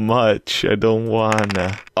so much. I don't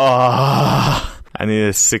wanna. I need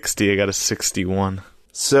a 60. I got a 61.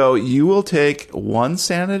 So you will take 1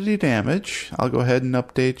 sanity damage. I'll go ahead and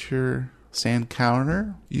update your sand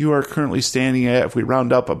counter. You are currently standing at, if we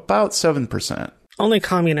round up, about 7%. Only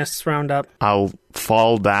communists round up. I'll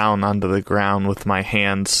fall down onto the ground with my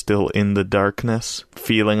hand still in the darkness,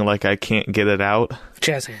 feeling like I can't get it out.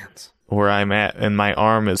 Jazz hands. Where I'm at, and my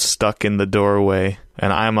arm is stuck in the doorway,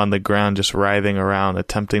 and I'm on the ground just writhing around,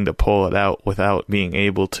 attempting to pull it out without being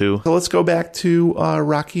able to. So let's go back to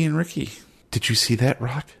Rocky and Ricky. Did you see that,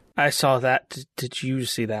 Rock? I saw that. Did you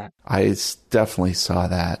see that? I definitely saw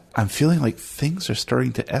that. I'm feeling like things are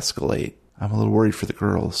starting to escalate. I'm a little worried for the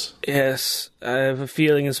girls. Yes, I have a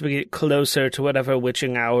feeling as we get closer to whatever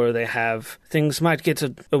witching hour they have, things might get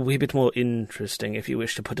a wee bit more interesting, if you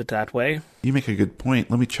wish to put it that way. You make a good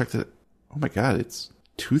point. Let me check that. Oh my god, it's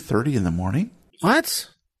 2:30 in the morning? What?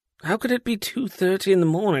 How could it be 2:30 in the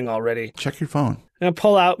morning already? Check your phone. I'm going to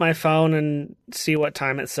pull out my phone and see what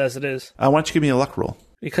time it says it is. Why don't you give me a luck roll?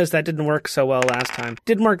 Because that didn't work so well last time.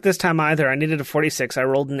 Didn't work this time either. I needed a 46. I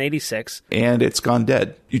rolled an 86. And it's gone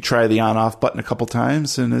dead. You try the on-off button a couple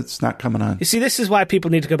times, and it's not coming on. You see, this is why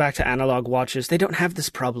people need to go back to analog watches. They don't have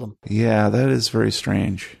this problem. Yeah, that is very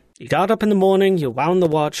strange. You got up in the morning, you wound the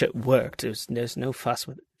watch, it worked. There's no fuss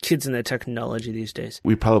with kids and their technology these days.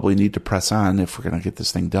 We probably need to press on if we're going to get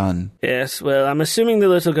this thing done. Yes, well, I'm assuming the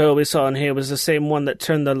little girl we saw in here was the same one that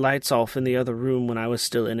turned the lights off in the other room when I was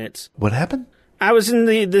still in it. What happened? I was in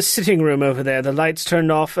the sitting room over there. The lights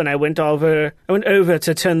turned off, and I went over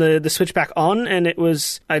to turn the switch back on, and it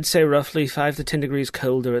was, I'd say, roughly 5 to 10 degrees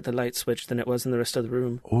colder at the light switch than it was in the rest of the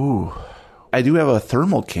room. Ooh. I do have a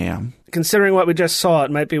thermal cam. Considering what we just saw,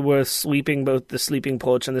 it might be worth sweeping both the sleeping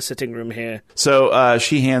porch and the sitting room here. So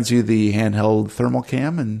she hands you the handheld thermal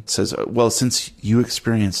cam and says, well, since you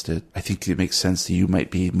experienced it, I think it makes sense that you might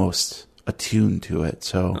be most attuned to it.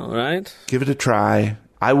 So all right. Give it a try.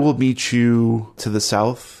 I will meet you to the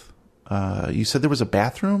south. You said there was a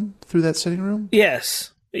bathroom through that sitting room?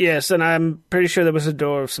 Yes, and I'm pretty sure there was a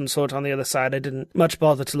door of some sort on the other side. I didn't much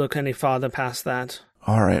bother to look any farther past that.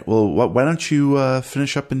 All right. Well, why don't you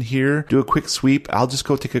finish up in here, do a quick sweep. I'll just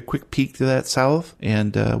go take a quick peek to that south,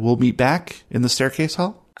 and we'll meet back in the staircase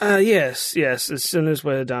hall? Yes, as soon as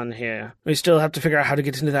we're done here. We still have to figure out how to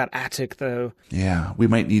get into that attic, though. Yeah, we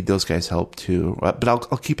might need those guys' help, too. But I'll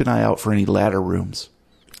keep an eye out for any ladder rooms.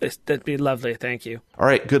 That'd be lovely, thank you. All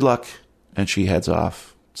right, good luck. And she heads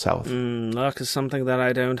off south. Luck is something that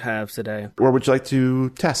I don't have today. Where would you like to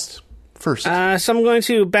test first? So I'm going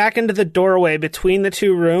to back into the doorway between the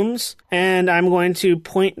two rooms, and I'm going to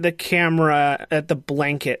point the camera at the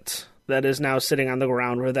blanket that is now sitting on the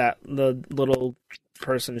ground where the little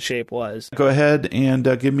person shape was. Go ahead and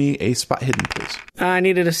give me a spot hidden, please. I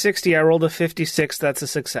needed a 60. I rolled a 56. That's a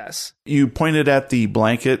success. You pointed at the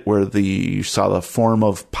blanket where you saw the form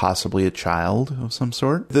of possibly a child of some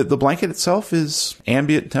sort. The blanket itself is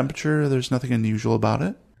ambient temperature. There's nothing unusual about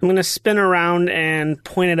it. I'm going to spin around and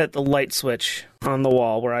point it at the light switch on the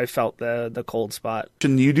wall where I felt the cold spot.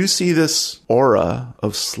 And you do see this aura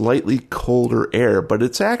of slightly colder air, but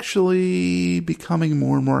it's actually becoming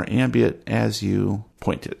more and more ambient as you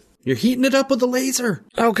point it. You're heating it up with a laser.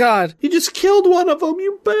 Oh, God. You just killed one of them,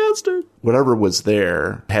 you bastard. Whatever was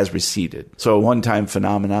there has receded. So a one-time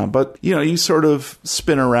phenomenon. But, you sort of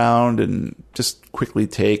spin around and just quickly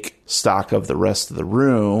take stock of the rest of the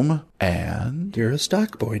room. And you're a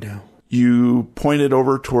stock boy now. You pointed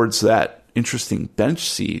over towards that interesting bench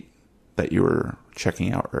seat that you were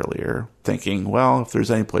checking out earlier, thinking, well, if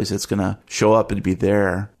there's any place it's going to show up and be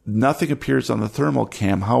there. Nothing appears on the thermal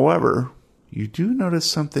cam. However, you do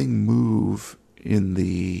notice something move in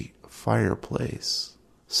the fireplace.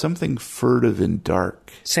 Something furtive and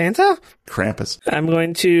dark. Santa? Krampus. I'm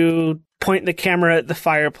going to point the camera at the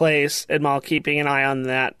fireplace, and while keeping an eye on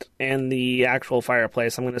that and the actual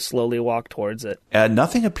fireplace, I'm going to slowly walk towards it.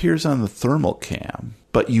 Nothing appears on the thermal cam,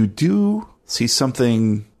 but you do see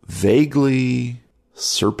something vaguely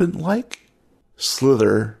serpent-like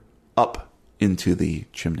slither up into the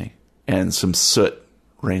chimney, and some soot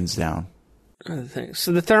rains down.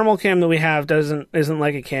 So the thermal cam that we have isn't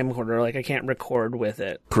like a camcorder. Like, I can't record with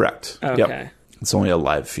it. Correct. Okay. Yep. It's only a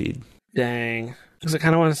live feed. Dang. Because I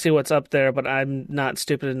kind of want to see what's up there, but I'm not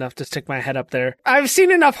stupid enough to stick my head up there. I've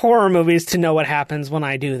seen enough horror movies to know what happens when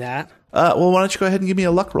I do that. Well, why don't you go ahead and give me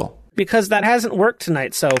a luck roll? Because that hasn't worked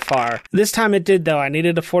tonight so far. This time it did, though. I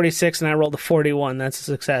needed a 46 and I rolled a 41. That's a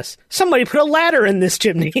success. Somebody put a ladder in this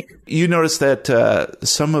chimney. You notice that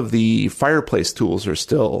some of the fireplace tools are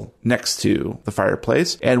still next to the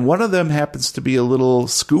fireplace, and one of them happens to be a little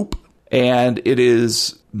scoop, and it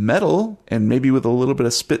is metal, and maybe with a little bit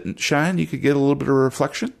of spit and shine, you could get a little bit of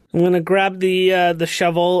reflection. I'm going to grab the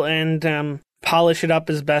shovel and polish it up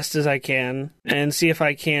as best as I can and see if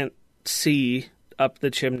I can't see up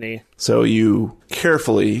the chimney. So you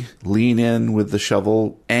carefully lean in with the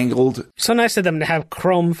shovel angled. So nice of them to have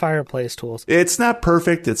chrome fireplace tools. It's not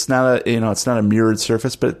perfect. It's not a mirrored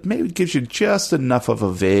surface, but it maybe gives you just enough of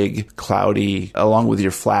a vague, cloudy, along with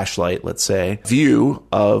your flashlight, let's say, view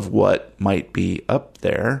of what might be up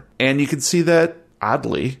there. And you can see that,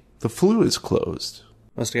 oddly, the flue is closed.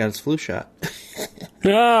 Must have got its flu shot.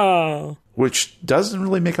 Oh. Which doesn't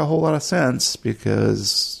really make a whole lot of sense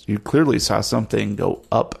because you clearly saw something go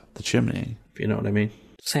up the chimney. If you know what I mean.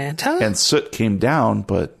 Santa? And soot came down,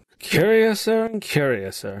 but... Curiouser and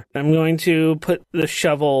curiouser. I'm going to put the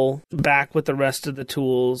shovel back with the rest of the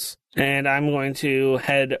tools, and I'm going to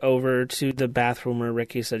head over to the bathroom where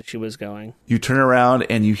Ricky said she was going. You turn around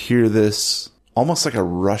and you hear this almost like a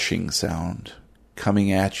rushing sound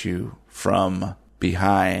coming at you from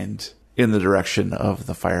behind in the direction of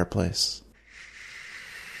the fireplace.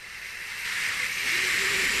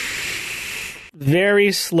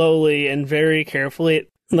 Very slowly and very carefully,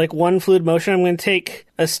 like one fluid motion, I'm going to take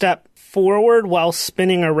a step forward while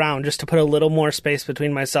spinning around just to put a little more space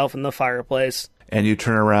between myself and the fireplace. And you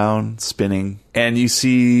turn around, spinning, and you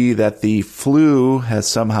see that the flue has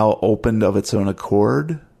somehow opened of its own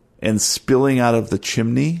accord, and spilling out of the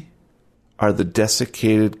chimney are the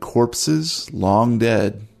desiccated corpses, long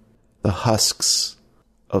dead, the husks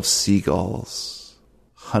of seagulls,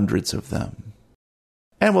 hundreds of them.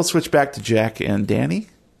 And we'll switch back to Jack and Danny,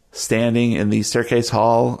 standing in the staircase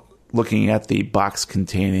hall, looking at the box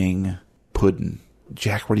containing pudding.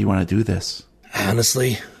 Jack, where do you want to do this?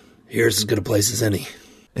 Honestly, here's as good a place as any.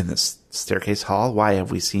 In this staircase hall? Why?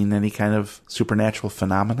 Have we seen any kind of supernatural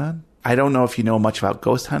phenomenon? I don't know if you know much about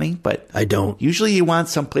ghost hunting, but I don't. Usually you want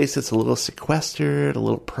someplace that's a little sequestered, a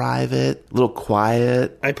little private, a little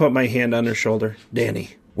quiet. I put my hand on her shoulder. Danny,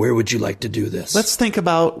 where would you like to do this? Let's think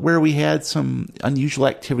about where we had some unusual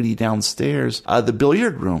activity downstairs. The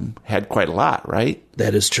billiard room had quite a lot, right?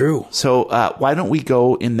 That is true. So why don't we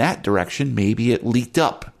go in that direction? Maybe it leaked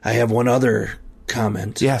up. I have one other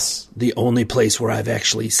comment. Yes. The only place where I've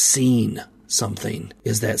actually seen something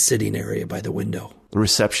is that sitting area by the window. The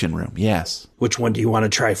reception room, yes. Which one do you want to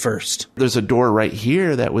try first? There's a door right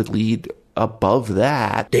here that would lead above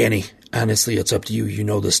that. Danny, honestly, it's up to you. You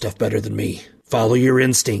know this stuff better than me. Follow your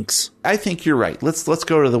instincts. I think you're right. Let's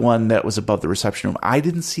go to the one that was above the reception room. I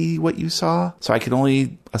didn't see what you saw, so I can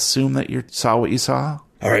only assume that you saw what you saw.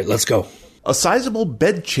 All right, let's go. A sizable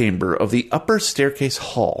bedchamber of the upper staircase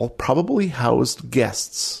hall probably housed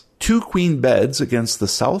guests. 2 queen beds against the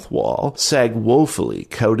south wall sag woefully,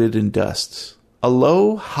 coated in dust. A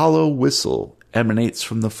low, hollow whistle emanates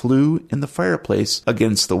from the flue in the fireplace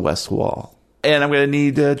against the west wall. And I'm going to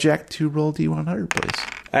need Jack to roll D100, please.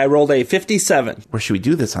 I rolled a 57. Where should we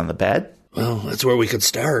do this, on the bed? Well, that's where we could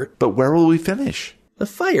start. But where will we finish? The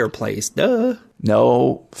fireplace, duh.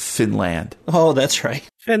 No, Finland. Oh, that's right.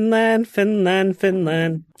 Finland, Finland,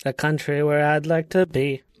 Finland, a country where I'd like to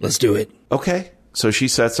be. Let's do it. Okay. So she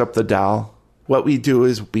sets up the doll. What we do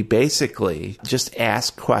is we basically just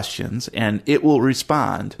ask questions, and it will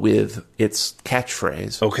respond with its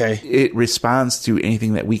catchphrase. Okay. It responds to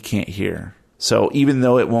anything that we can't hear. So even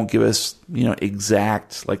though it won't give us,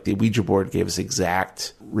 exact, like the Ouija board gave us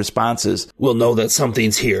exact responses, we'll know that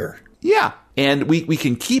something's here. Yeah. And we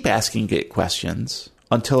can keep asking it questions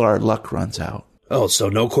until our luck runs out. Oh, so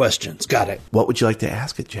no questions. Got it. What would you like to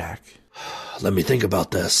ask it, Jack? Let me think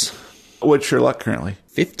about this. What's your luck currently?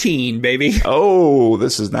 15, baby. Oh,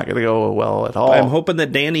 this is not going to go well at all. I'm hoping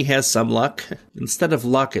that Danny has some luck. Instead of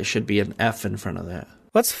luck, it should be an F in front of that.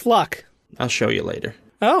 What's fluck? I'll show you later.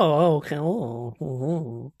 Oh, okay.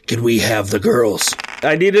 Oh. Can we have the girls?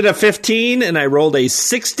 I needed a 15, and I rolled a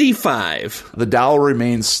 65. The doll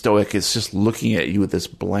remains stoic. It's just looking at you with this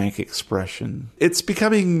blank expression. It's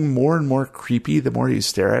becoming more and more creepy the more you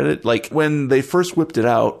stare at it. Like, when they first whipped it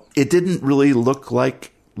out, it didn't really look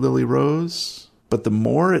like Lily Rose. But the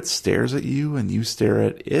more it stares at you and you stare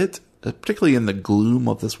at it, particularly in the gloom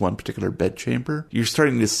of this one particular bedchamber, you're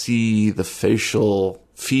starting to see the facial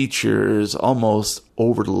features almost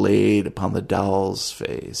overlaid upon the doll's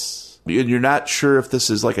face. And you're not sure if this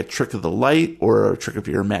is like a trick of the light or a trick of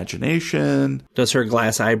your imagination. Does her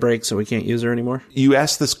glass eye break so we can't use her anymore? You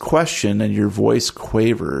ask this question and your voice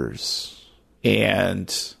quavers.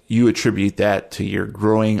 And you attribute that to your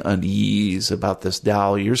growing unease about this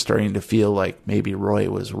doll. You're starting to feel like maybe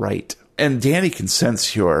Roy was right. And Danny can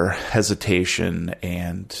sense your hesitation,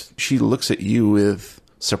 and she looks at you with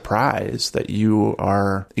surprise that you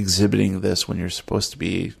are exhibiting this when you're supposed to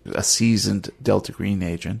be a seasoned Delta Green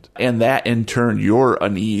agent. And that, in turn, your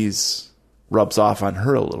unease rubs off on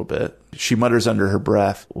her a little bit. She mutters under her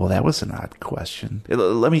breath, "Well, that was an odd question.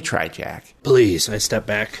 Let me try, Jack." Please. I step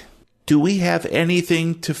back. Do we have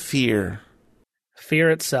anything to fear? Fear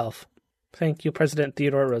itself. Thank you, President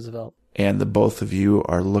Theodore Roosevelt. And the both of you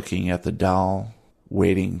are looking at the doll,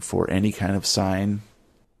 waiting for any kind of sign.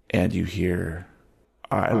 And you hear,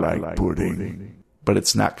 I like pudding. But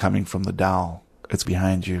it's not coming from the doll. It's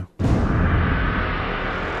behind you.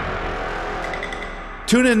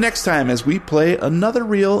 Tune in next time as we play another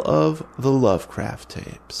reel of the Lovecraft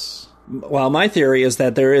tapes. Well, my theory is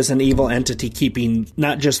that there is an evil entity keeping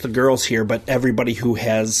not just the girls here, but everybody who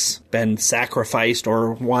has been sacrificed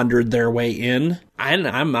or wandered their way in.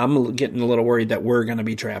 I'm getting a little worried that we're going to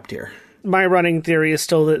be trapped here. My running theory is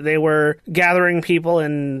still that they were gathering people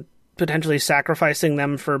and potentially sacrificing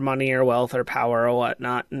them for money or wealth or power or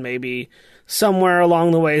whatnot, and maybe somewhere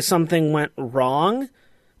along the way something went wrong,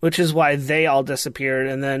 which is why they all disappeared.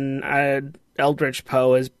 And then Eldritch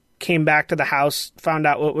Poe came back to the house, found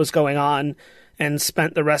out what was going on, and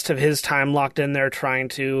spent the rest of his time locked in there trying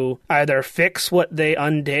to either fix what they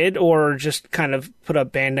undid or just kind of put a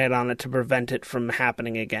Band-Aid on it to prevent it from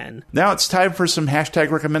happening again. Now it's time for some hashtag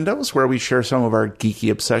recommendos where we share some of our geeky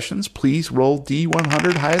obsessions. Please roll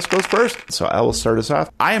D100, highest goes first. So I will start us off.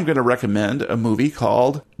 I am going to recommend a movie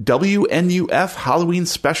called WNUF Halloween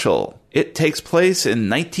Special. It takes place in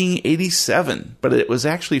 1987, but it was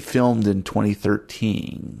actually filmed in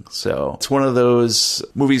 2013. So it's one of those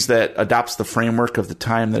movies that adopts the framework of the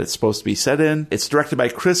time that it's supposed to be set in. It's directed by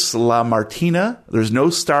Chris LaMartina. There's no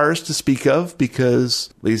stars to speak of because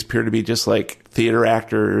these appear to be just like theater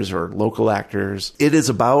actors or local actors. It is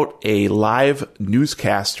about a live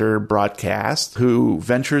newscaster broadcast who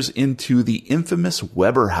ventures into the infamous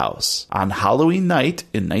Weber House on Halloween night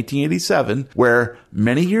in 1987, where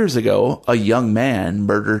many years ago, a young man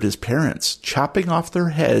murdered his parents, chopping off their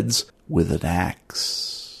heads with an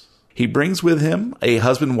axe. He brings with him a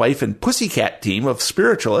husband, wife, and pussycat team of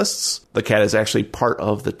spiritualists. The cat is actually part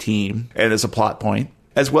of the team and is a plot point,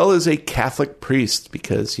 as well as a Catholic priest,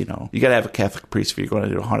 because, you know, you got to have a Catholic priest if you're going to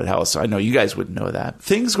do a haunted house. I know you guys wouldn't know that.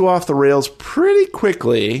 Things go off the rails pretty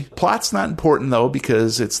quickly. Plot's not important, though,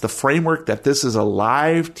 because it's the framework that this is a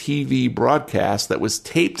live TV broadcast that was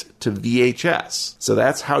taped to VHS. So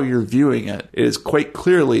that's how you're viewing it. It is quite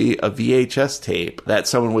clearly a VHS tape that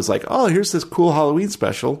someone was like, oh, here's this cool Halloween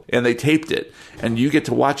special, and they taped it. And you get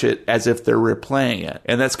to watch it as if they're replaying it.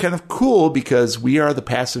 And that's kind of cool because we are the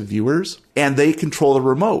passive viewers, and they control the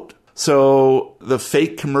remote. So the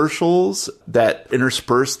fake commercials that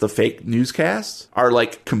intersperse the fake newscasts are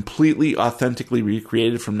like completely authentically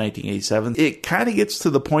recreated from 1987. It kind of gets to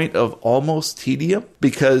the point of almost tedium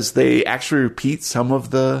because they actually repeat some of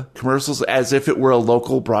the commercials as if it were a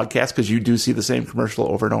local broadcast, because you do see the same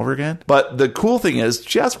commercial over and over again. But the cool thing is,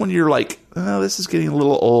 just when you're like, oh, this is getting a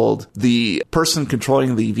little old, the person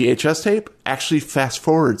controlling the VHS tape actually fast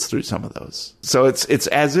forwards through some of those. So it's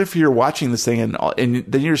as if you're watching this thing and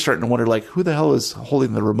then you're starting to wonder, like, who the hell is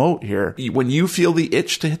holding the remote here? When you feel the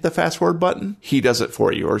itch to hit the fast forward button, he does it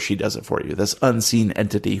for you, or she does it for you. This unseen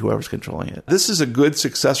entity, whoever's controlling it. This is a good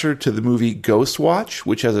successor to the movie Ghost Watch,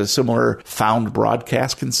 which has a similar found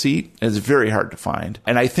broadcast conceit. It's very hard to find.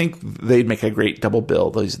 And I think they'd make a great double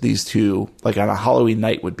bill. These two, like on a Halloween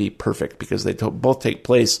night, would be perfect because they both take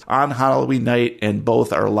place on Halloween night and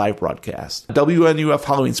both are live broadcast. WNUF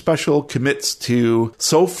Halloween Special commits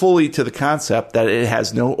so fully to the concept that it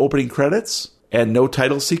has no opening credits and no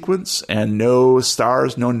title sequence and no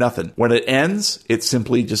stars, no nothing. When it ends, it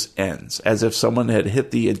simply just ends, as if someone had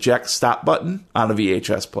hit the eject stop button on a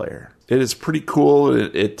VHS player. It is pretty cool.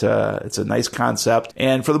 It's a nice concept,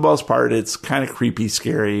 and for the most part, it's kind of creepy,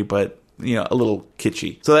 scary, but a little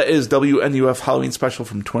kitschy. So that is WNUF Halloween Special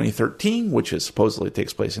from 2013, which supposedly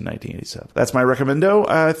takes place in 1987. That's my recommendo.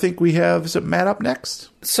 I think we have, is it Matt up next?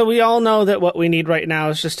 So we all know that what we need right now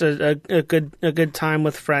is just a good time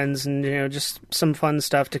with friends and just some fun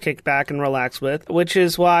stuff to kick back and relax with, which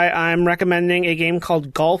is why I'm recommending a game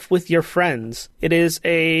called Golf with Your Friends. It is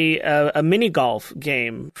a mini golf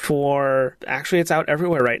game actually it's out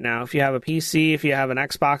everywhere right now. If you have a PC, if you have an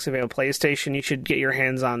Xbox, if you have a PlayStation, you should get your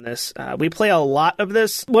hands on this. We play a lot of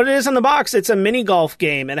this. What it is on the box, it's a mini golf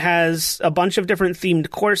game. It has a bunch of different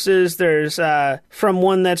themed courses. There's from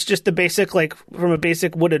one that's just the basic, from a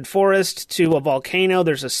basic wooded forest to a volcano.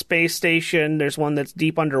 There's a space station. There's one that's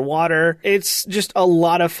deep underwater. It's just a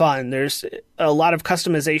lot of fun. There's a lot of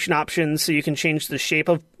customization options, so you can change the shape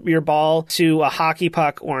of your ball to a hockey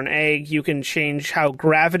puck or an egg. You can change how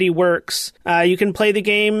gravity works. You can play the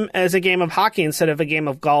game as a game of hockey instead of a game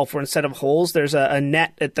of golf, where instead of holes, there's a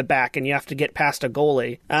net at the back and you have to get past a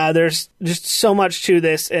goalie. There's just so much to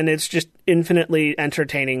this, and it's just infinitely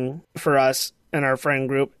entertaining for us and our friend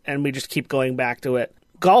group, and we just keep going back to it.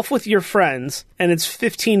 Golf with Your Friends, and it's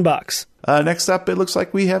 $15. Next up, it looks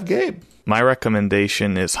like we have Gabe. My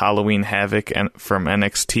recommendation is Halloween Havoc from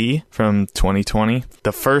NXT from 2020.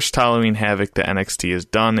 The first Halloween Havoc that NXT has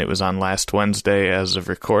done. It was on last Wednesday as of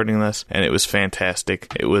recording this, and it was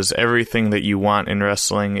fantastic. It was everything that you want in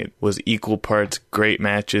wrestling. It was equal parts great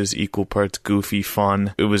matches, equal parts goofy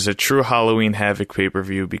fun. It was a true Halloween Havoc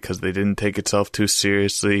pay-per-view because they didn't take itself too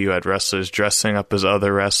seriously. You had wrestlers dressing up as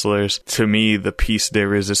other wrestlers. To me, the piece de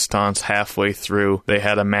resistance halfway through, they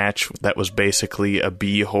had a match that that was basically a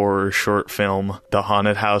B-horror short film, the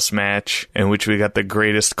haunted house match, in which we got the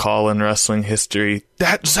greatest call in wrestling history.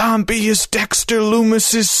 That zombie is Dexter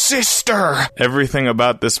Lumis's sister! Everything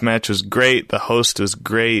about this match was great. The host was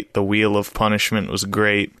great. The Wheel of Punishment was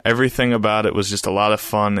great. Everything about it was just a lot of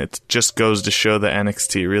fun. It just goes to show that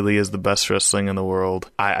NXT really is the best wrestling in the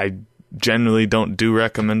world. I generally don't do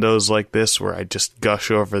recommendos like this where I just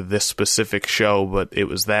gush over this specific show, but it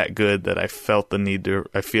was that good that I feel the need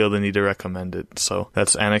to recommend it. So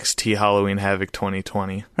that's NXT Halloween Havoc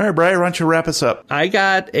 2020. All right, Brian, why don't you wrap us up? I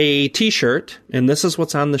got a t-shirt, and this is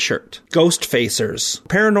what's on the shirt. Ghost Facers,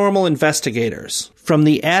 paranormal investigators. From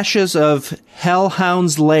the ashes of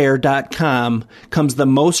hellhoundslair.com comes the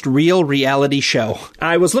most real reality show.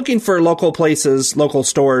 I was looking for local places, local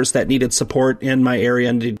stores that needed support in my area,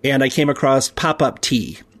 and I came across Pop-Up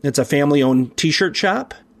Tee. It's a family-owned t-shirt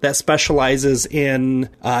shop that specializes in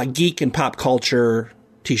geek and pop culture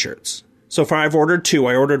t-shirts. So far, I've ordered 2.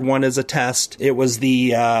 I ordered one as a test. It was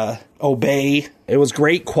the Obey. It was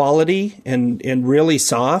great quality and really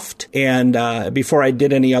soft. And before I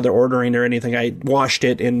did any other ordering or anything, I washed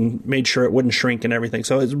it and made sure it wouldn't shrink and everything.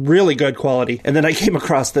 So it's really good quality. And then I came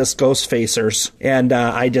across this Ghost Facers, and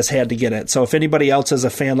I just had to get it. So if anybody else is a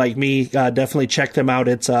fan like me, definitely check them out.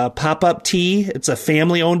 It's a Pop-Up Tee. It's a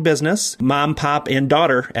family-owned business. Mom, pop, and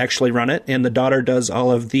daughter actually run it, and the daughter does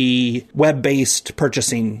all of the web-based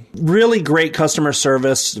purchasing. Really great customer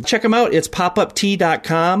service. Check them out. It's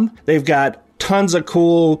popuptee.com. They've got tons of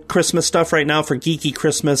cool Christmas stuff right now for geeky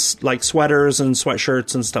Christmas, like sweaters and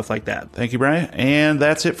sweatshirts and stuff like that. Thank you, Brian. And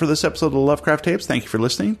that's it for this episode of the Lovecraft Tapes. Thank you for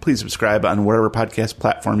listening. Please subscribe on whatever podcast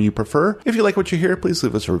platform you prefer. If you like what you hear, please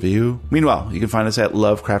leave us a review. Meanwhile, you can find us at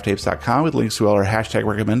lovecrafttapes.com with links to all our hashtag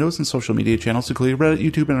recommendos and social media channels, including Reddit,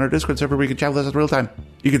 YouTube, and our Discord server where you can chat with us in real time.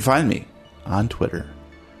 You can find me on Twitter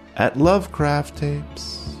at Lovecraft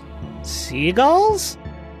Tapes. Seagulls?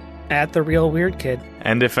 At The Real Weird Kid.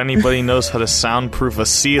 And if anybody knows how to soundproof a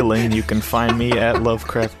ceiling, you can find me at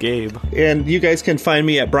Lovecraft Gabe. And you guys can find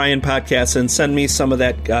me at Brian Podcast and send me some of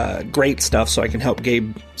that great stuff so I can help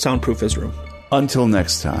Gabe soundproof his room. Until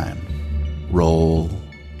next time, roll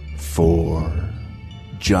for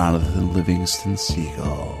Jonathan Livingston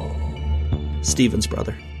Seagull. Steven's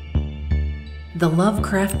brother. The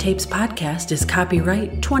Lovecraft Tapes podcast is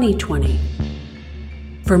copyright 2020.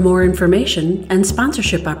 For more information and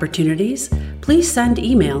sponsorship opportunities, please send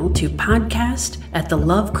email to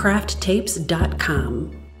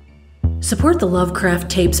podcast@thelovecrafttapes.com. Support the Lovecraft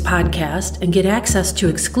Tapes podcast and get access to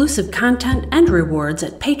exclusive content and rewards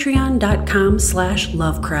at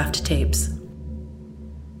patreon.com/lovecrafttapes.